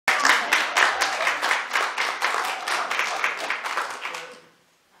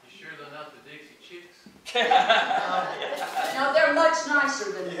No, they're much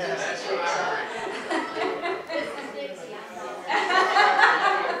nicer than the Dixie Chicks are.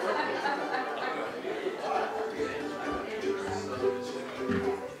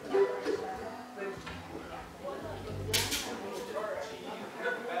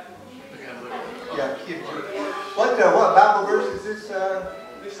 Yeah, keep what Bible verse is this?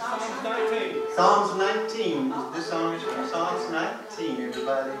 This is Psalms 19. Psalms 19. This song is from Psalms 19,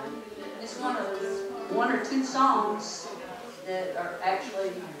 everybody. It's one or two songs that are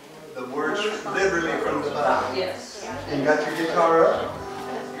actually the words literally from the Bible. Yes. And you got your guitar up?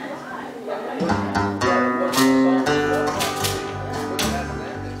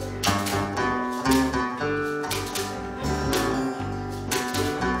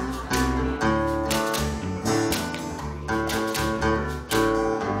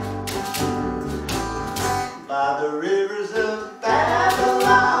 By the rivers of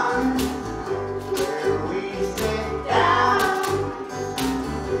Babylon, where we sit down,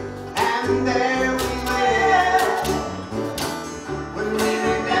 and there we will, when we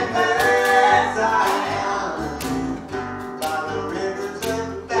remember Zion. By the rivers of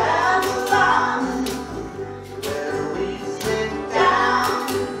Babylon, where we sit down,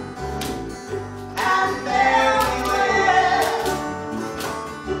 and there we will,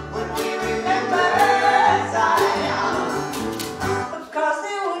 when we remember because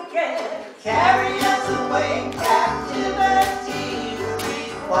the wicked carry us away, captivity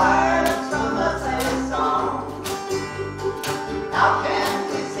required from us a song. How can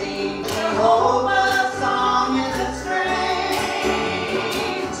we sing Jehovah's song in the strange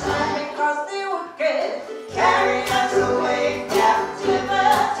land? Because the wicked carry us away,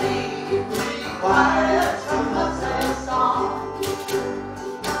 captivity required from us a song.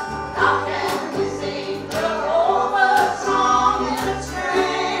 How can we sing Jehovah's song in a strange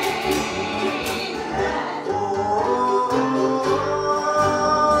land?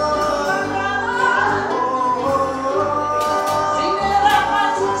 Sing it out, my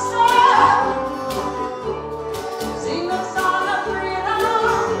sister. Sing the song of freedom.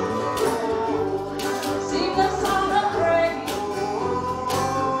 Sing the song of praise.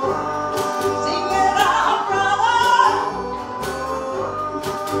 Sing it out, brother.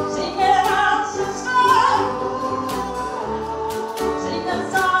 Sing it out, sister. Sing a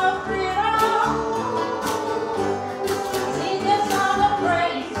song of freedom. Sing a song of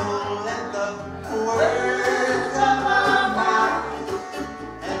praise. Let the words of our mouth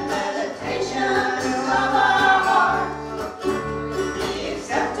and meditations of our heart be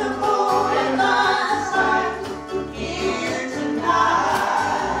acceptable in thy sight here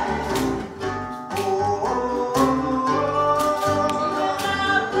tonight. Sing it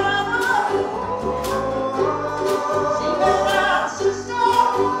out, brother. Sing it out, sister.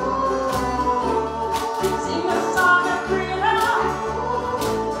 Sing a song of freedom.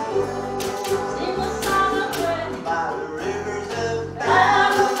 Sing a song of praise. By the rivers of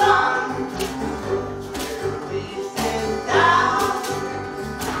Babylon, where we sit down,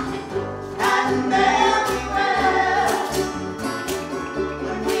 and there we will,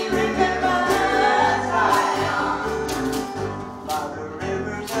 when we remember Zion. By the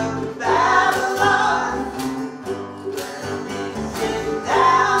rivers of Babylon, where we sit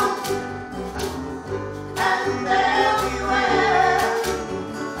down, and there we will,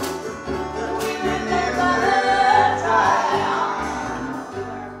 when we remember Zion.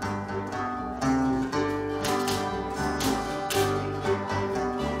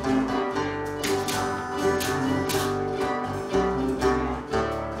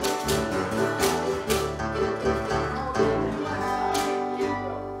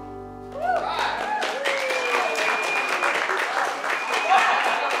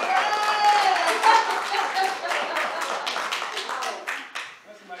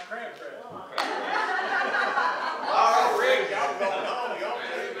 That's my crab bread. All right, Rick, y'all going home.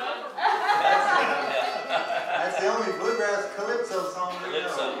 That's the only bluegrass calypso song we know.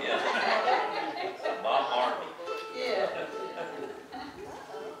 Calypso, yeah. Bob Marley. Yeah.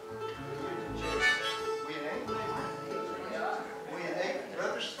 We in eight? We in eight,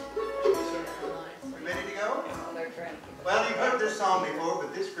 brothers? We ready to go? Well, you've heard this song before, but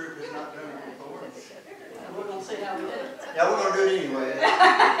this group has not done it before. We're going to see how we do it. Yeah, we're going to do it anyway.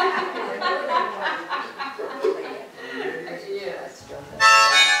 Yeah, that's good.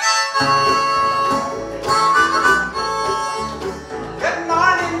 Good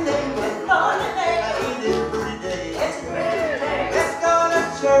morning, day. Good morning, day. Ain't it a pretty day? It's a pretty day. Let's go to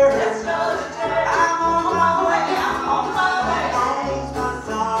church. Let's go to church. I'm on my way. I'm on my way. I lose my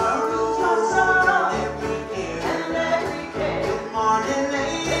sorrow. My sorrow. And every care. And every care. Good morning,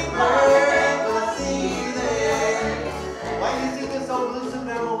 neighbor. Good morning, neighbor. We'll see you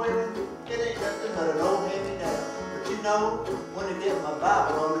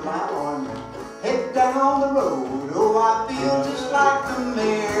Bible under my arm and head down the road. Oh, I feel just like the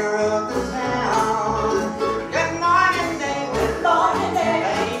mayor of the town. Good morning, neighbor. Good morning, neighbor.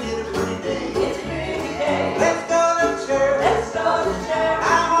 Ain't it a pretty day? It's a pretty day. Let's go to church. Let's go to church.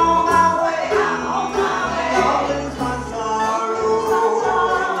 I'm on my way. I'm on my way. I'll lose my sorrow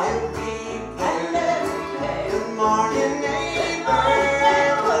and every care. Good morning, neighbor.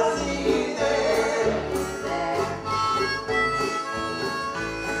 We'll see you there.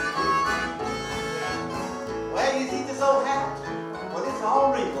 Well, you see this old hat? Well, it's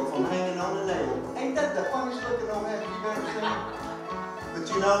all wrinkled from hanging on the nail. Ain't that the funniest looking old hat you've ever seen? But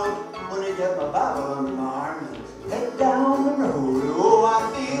you know, when I get my Bible under my arm and head down the road, oh, I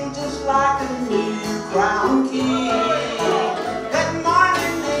feel just like a new crown king. Good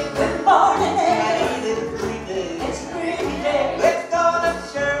morning, neighbor. Good morning, neighbor. Ain't it a pretty day? It's a pretty day. Let's go to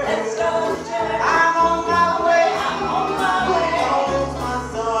church. Let's go to church. I'm on my way. I'm on my way. I'll lose my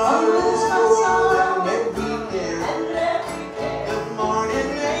I'll lose my sorrow and every care. and every care. Good morning,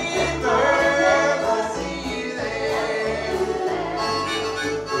 neighbor. I'll see you there.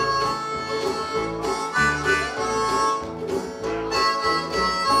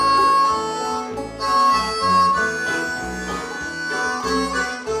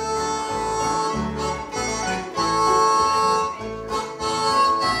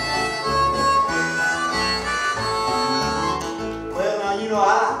 Well, now, you know,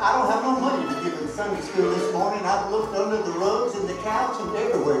 I don't have no money to give in Sunday school this morning. I've looked under the rugs and the couch and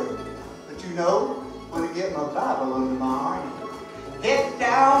everywhere. But you know, when I get my Bible under my arm, head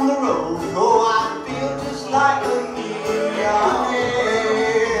down the road, oh, I feel just like a millionaire.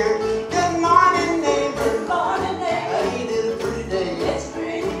 Good morning, neighbor. Good morning, neighbor. Ain't it a pretty day? It's a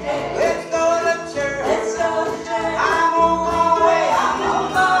pretty day. Let's go to church. Let's go to church. I'm on my way. I'm on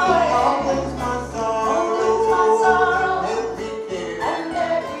my way. I'll lose my sorrow. I'll lose my sorrow Every care. and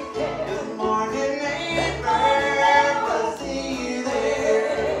every care. Good morning, neighbor. I'll see you there.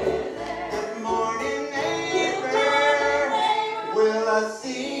 Good morning, neighbor. Will I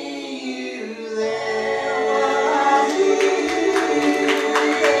see you there? Will I see you there?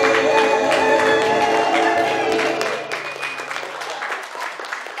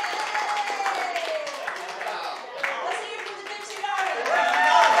 Let's hear it from the Dixie Darlings.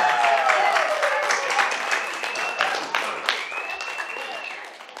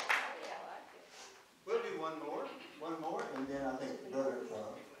 We'll do one more, and then I think Brother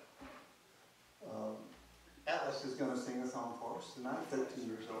Atlas is going to sing a song for us tonight, 13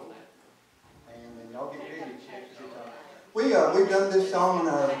 years old. And then y'all get ready. We've done this song on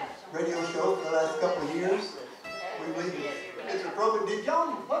our radio show for the last couple of years. We believe it's appropriate. Did y'all,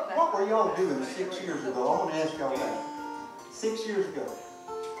 what were y'all doing 6 years ago? I want to ask y'all that. 6 years ago.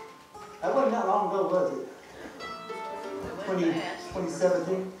 That wasn't that long ago, was it?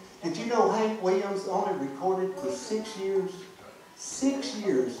 2017. Did you know Hank Williams only recorded for 6 years? 6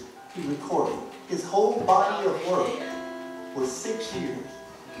 years he recorded. His whole body of work was 6 years.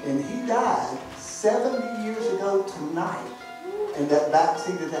 And he died 70 years ago tonight in that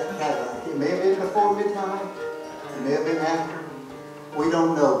backseat of that Cadillac. It may have been before midnight. It may have been after. We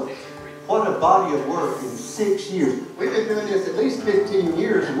don't know. What a body of work in 6 years. We've been doing this at least 15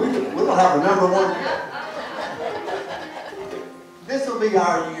 years, and we'll have a number one. This will be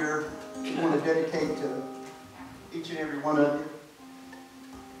our year. We want to dedicate to each and every one of you.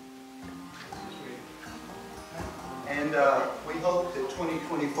 And we hope that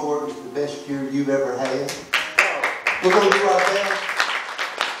 2024 is the best year you've ever had. We're going to do our best.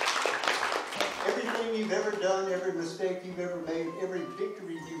 Everything you've ever done, every mistake you've ever made, every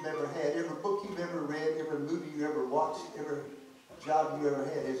victory you've ever had, every book you've ever read, every movie you ever watched, every job you ever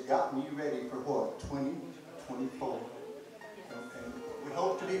had has gotten you ready for what? 2024. And we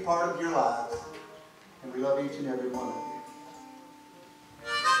hope to be part of your lives. And we love each and every one of you.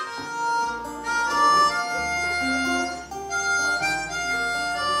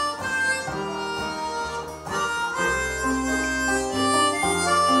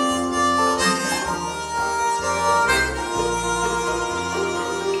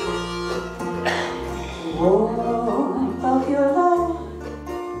 Warmth of your love,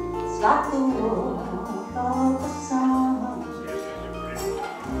 it's like the warmth of the sun.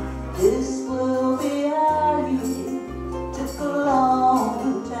 This will be our year,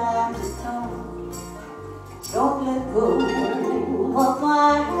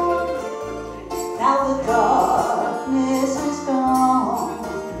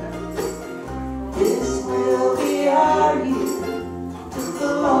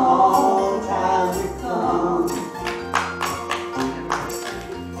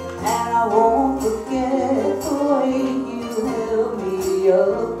 me up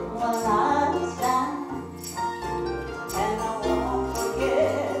when I was down, and I won't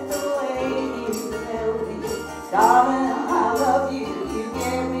forget the way you held me. Darling, I love you. You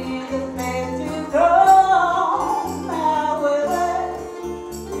gave me the faith to go my way,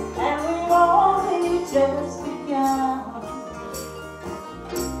 and we've only just begun.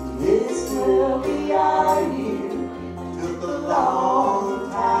 This will be our year. Took a long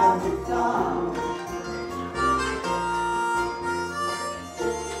time to come.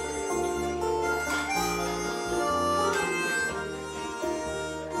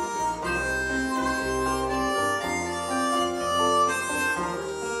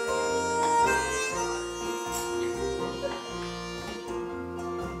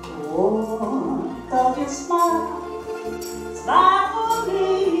 Oh, love your smile, smile for me,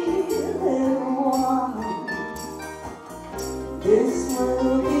 little one. This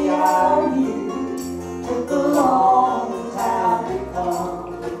will be our year. Took a long time to come.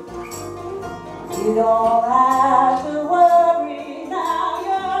 You don't have to worry now.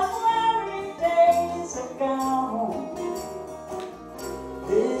 Your worry days are gone.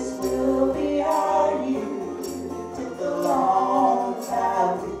 This will be our year. Took a long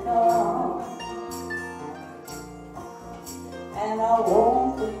time to come. And I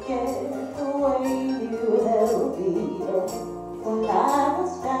won't forget the way you held me up when I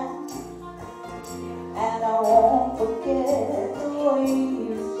was down, and I won't forget the way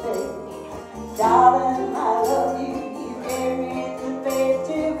you said, darling, I love you. You gave me the faith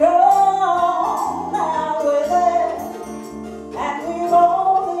to go my way, and we've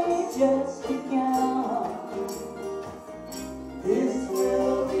only just begun. This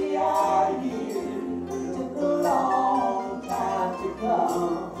will be our year. Took a long time to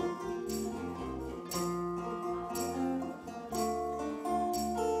come.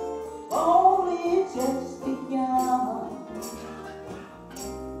 Only just begun.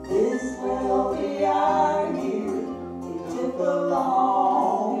 This will be our year. It took a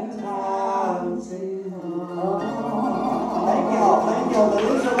long time to come. Thank y'all, the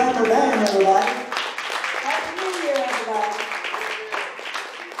Lisa Lambert Band, everybody. Happy New Year, everybody.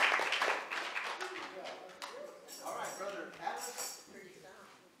 All right, brother Alex.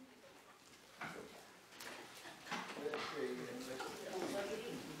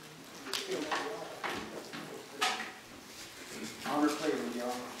 Honor Cleveland,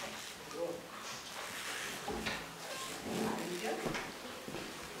 y'all.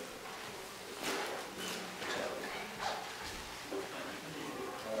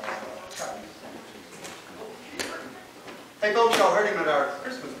 Hey folks, y'all heard him at our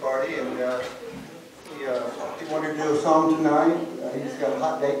Christmas party, and he wanted to do a song tonight. He's got a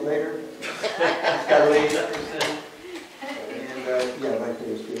hot date later. He's got a lady. And yeah, right there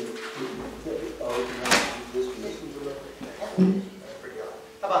is good. Oh, this one's a little.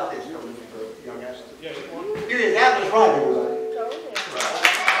 How about this? Young ass. Yeah, Here it is. Atlas right, everybody.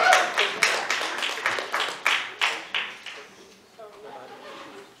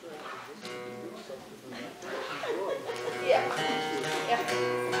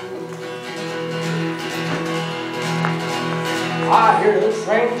 I hear the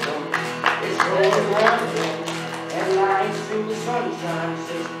train come, it's rolling round again, and I ain't seen the sunshine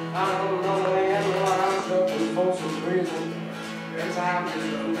since I don't know when I'm stuck in Folsom Prison, and time just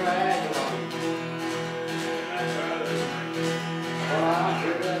drag on. Well, I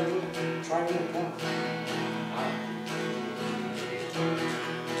hear that train come.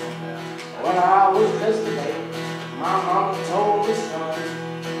 When I was just a baby, my mama told me, son,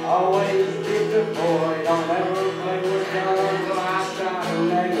 always be a good boy, don't ever play with guns. Well, I started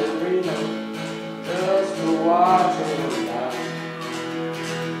letting me know just to watch him die.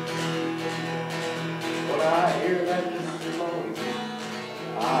 Well, I hear that this morning,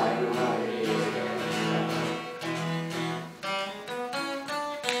 I ain't my head.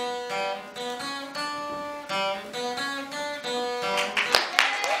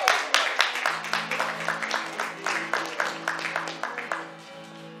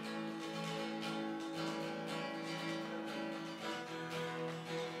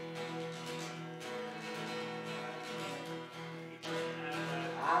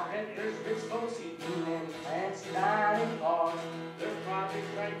 I bet there's rich folks eating in fancy dining cars. They're probably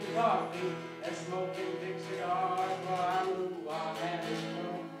drinking coffee and smoking big cigars. Well, I knew I had this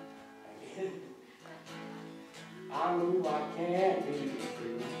fun again. I knew I can't be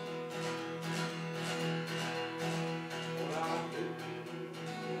free. Well, I do.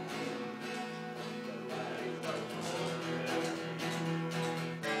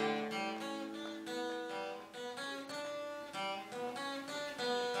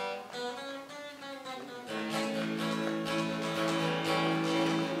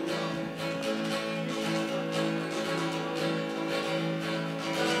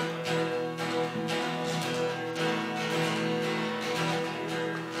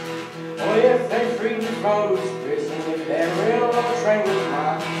 from this prison. If that railroad train was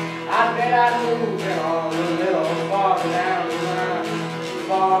mine, I bet I'd move it on a little farther down the line.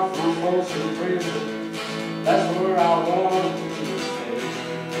 Far from folks in prison, that's where I want to stay.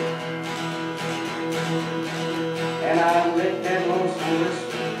 And I'd let that lonesome